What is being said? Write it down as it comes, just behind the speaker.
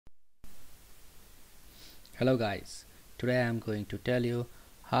Hello guys, today I am going to tell you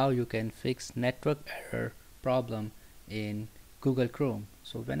how you can fix network error problem in Google Chrome.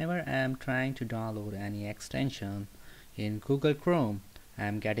 So whenever I am trying to download any extension in Google Chrome, I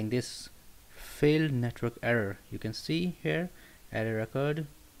am getting this failed network error. You can see here error occurred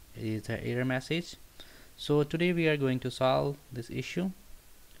is the error message. So today we are going to solve this issue.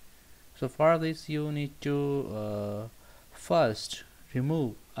 So for this you need to first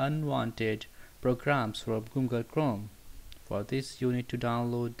remove unwanted programs from Google Chrome. For this you need to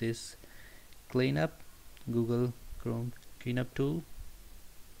download this cleanup Google Chrome cleanup tool.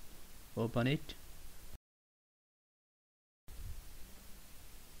 Open it.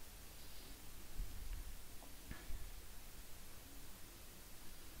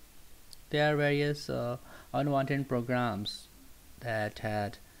 There are various unwanted programs that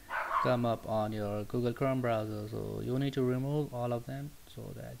had come up on your Google Chrome browser, so you need to remove all of them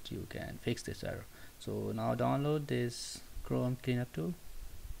so that you can fix this error. So now download this Chrome cleanup tool.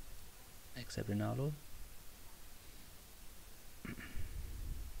 Accept and download.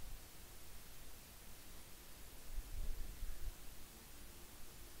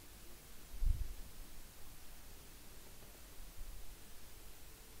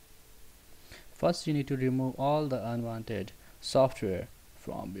 First you need to remove all the unwanted software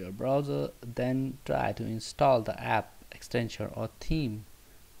from your browser, then try to install the app, extension or theme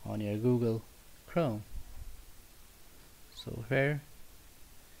on your Google Chrome. So here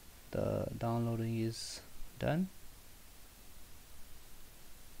the downloading is done.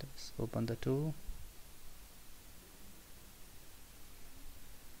 Let's open the tool.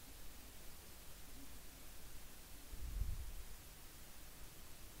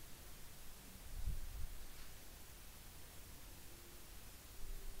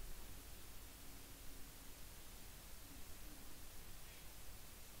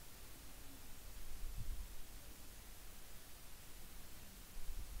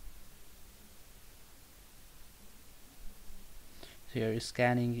 Here is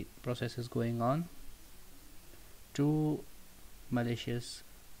scanning process is going on. Two malicious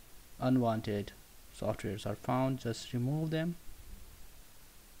unwanted softwares are found. Just remove them.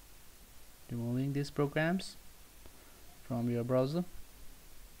 Removing these programs from your browser.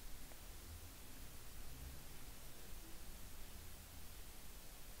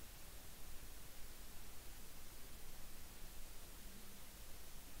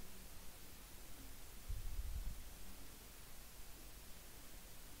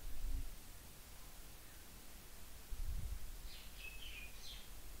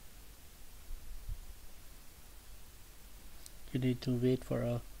 You need to wait for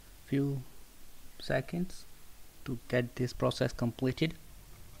a few seconds to get this process completed.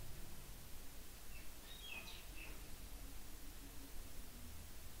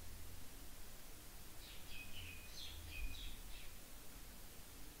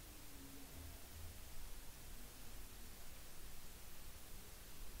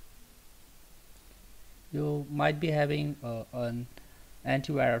 You might be having an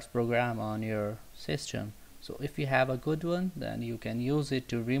antivirus program on your system, so if you have a good one, then you can use it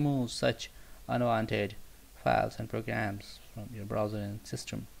to remove such unwanted files and programs from your browser and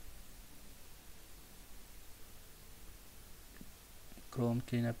system. Chrome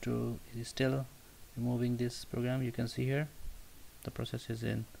cleanup tool is still removing this program. You can see here the process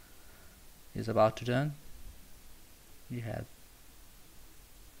is about to done. You have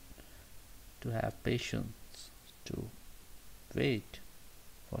to have patience to wait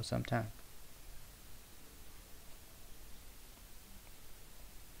for some time.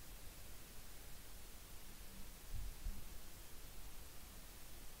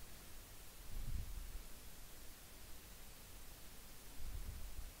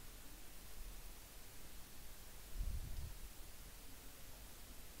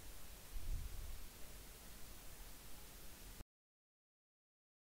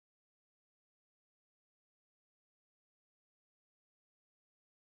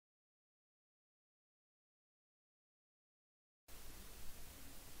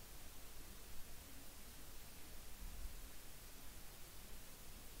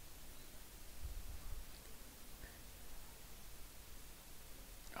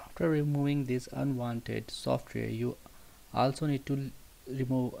 After removing this unwanted software, you also need to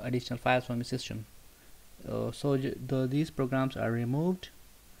remove additional files from your system. These programs are removed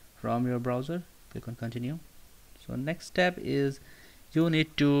from your browser. Click on continue. So next step is you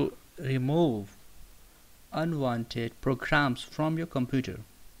need to remove unwanted programs from your computer.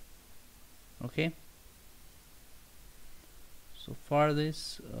 Okay, so for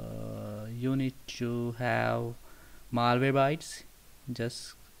this you need to have Malwarebytes.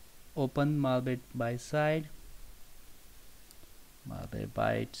 Just open Malwarebytes site,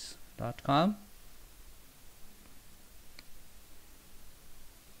 malwarebytes.com.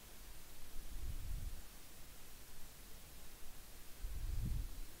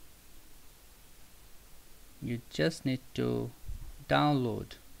 You just need to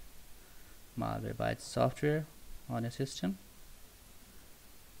download Malwarebytes software on your system.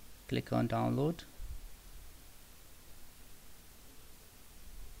 Click on download.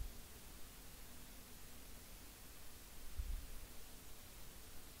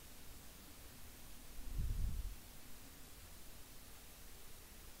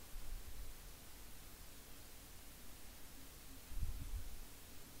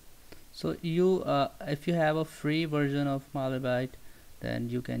 So you if you have a free version of Malwarebytes, then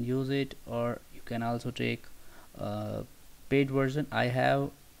you can use it, or you can also take a paid version. I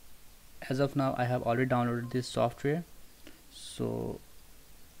have, as of now, I have already downloaded this software. So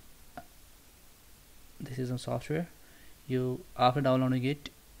this is a software. You, after downloading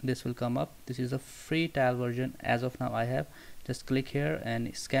it, this will come up. This is a free trial version. As of now I have. Just click here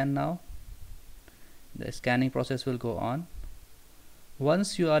and scan now. The scanning process will go on.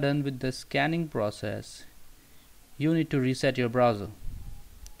 Once you are done with the scanning process, you need to reset your browser.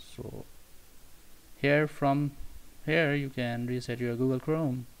 So here, from here, you can reset your Google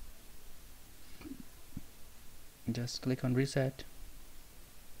Chrome. Just click on reset.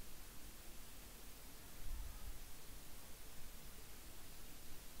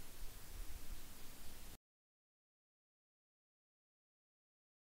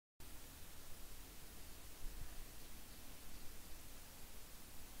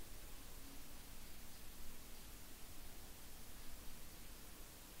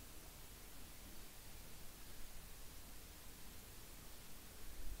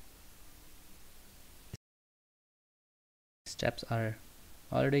 Steps are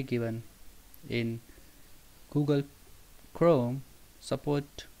already given in Google Chrome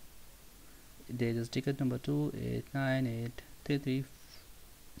support. There is ticket number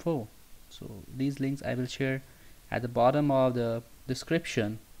 2898334. So these links I will share at the bottom of the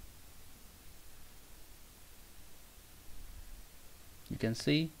description. You can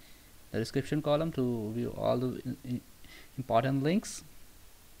see the description column to view all the important links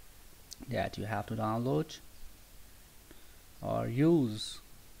that you have to download or use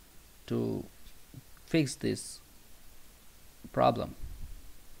to fix this problem.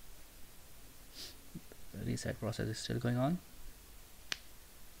 The reset process is still going on.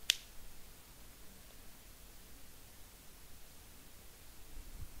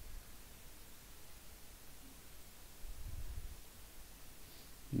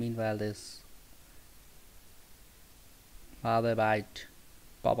 Meanwhile, this Malwarebytes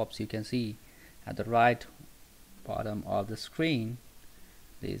pop-ups you can see at the right bottom of the screen.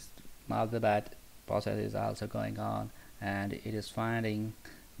 This Malwarebytes process is also going on, and it is finding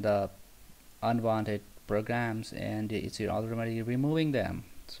the unwanted programs and it's automatically removing them.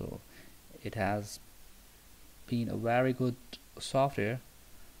 So it has been a very good software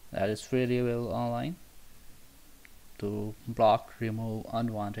that is freely available online to block, remove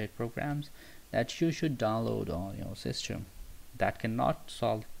unwanted programs that you should download on your system. That cannot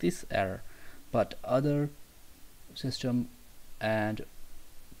solve this error, but other system and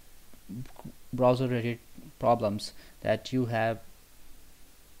browser related problems that you have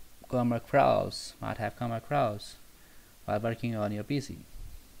might have come across while working on your PC.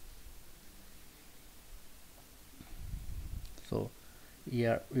 So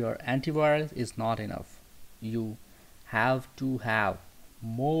your antivirus is not enough. You have to have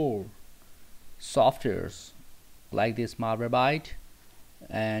more softwares like this Malwarebytes,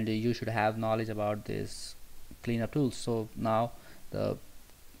 and you should have knowledge about this cleanup tools. So now the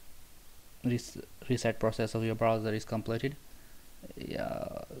reset process of your browser is completed.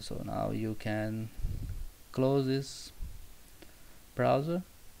 Yeah, so now you can close this browser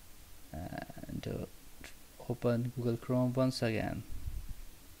and open Google Chrome once again.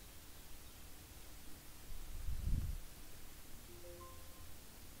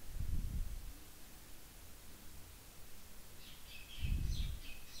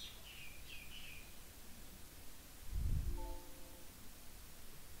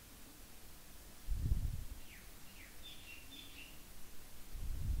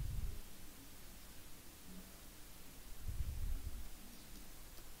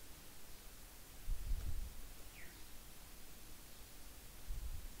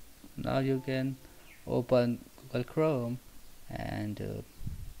 Now you can open Google Chrome and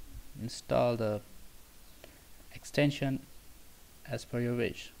install the extension as per your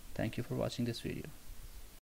wish. Thank you for watching this video.